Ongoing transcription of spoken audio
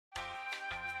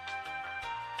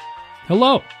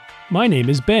Hello, my name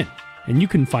is Ben, and you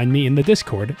can find me in the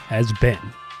Discord as Ben.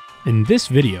 In this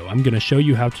video, I'm going to show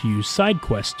you how to use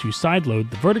Sidequest to sideload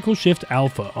the vertical shift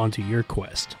alpha onto your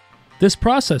Quest. This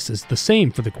process is the same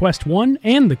for the Quest 1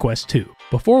 and the Quest 2.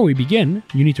 Before we begin,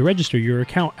 you need to register your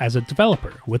account as a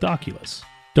developer with Oculus.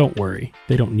 Don't worry,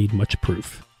 they don't need much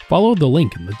proof. Follow the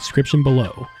link in the description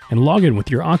below and log in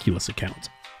with your Oculus account.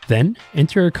 Then,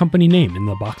 enter a company name in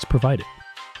the box provided.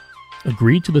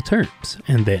 Agree to the terms,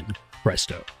 and then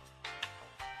presto.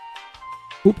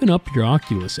 Open up your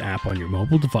Oculus app on your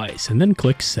mobile device and then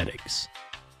click Settings.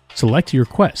 Select your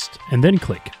Quest and then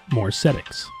click More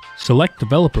Settings. Select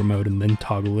Developer Mode and then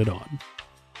toggle it on.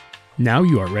 Now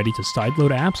you are ready to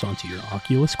sideload apps onto your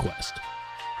Oculus Quest.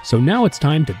 So now it's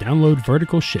time to download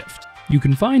Vertical Shift. You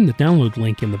can find the download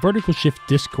link in the Vertical Shift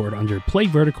Discord under Play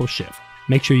Vertical Shift.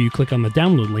 Make sure you click on the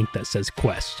download link that says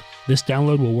Quest. This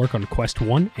download will work on Quest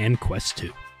 1 and Quest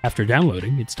 2. After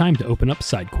downloading, it's time to open up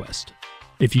Sidequest.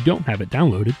 If you don't have it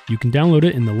downloaded, you can download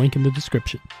it in the link in the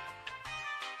description.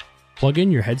 Plug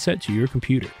in your headset to your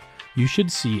computer. You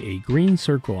should see a green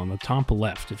circle on the top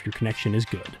left if your connection is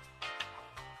good.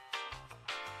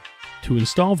 To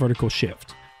install Vertical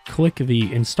Shift, click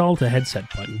the Install to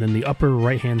Headset button in the upper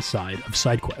right hand side of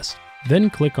Sidequest. Then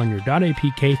click on your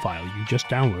 .apk file you just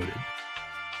downloaded.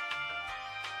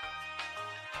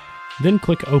 Then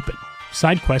click Open.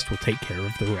 Sidequest will take care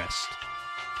of the rest.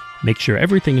 Make sure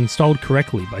everything installed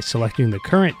correctly by selecting the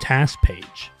current task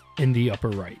page in the upper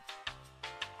right.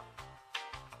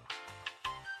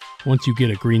 Once you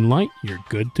get a green light, you're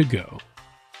good to go.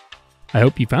 I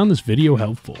hope you found this video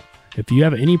helpful. If you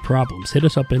have any problems, hit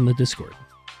us up in the Discord.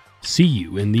 See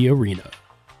you in the arena.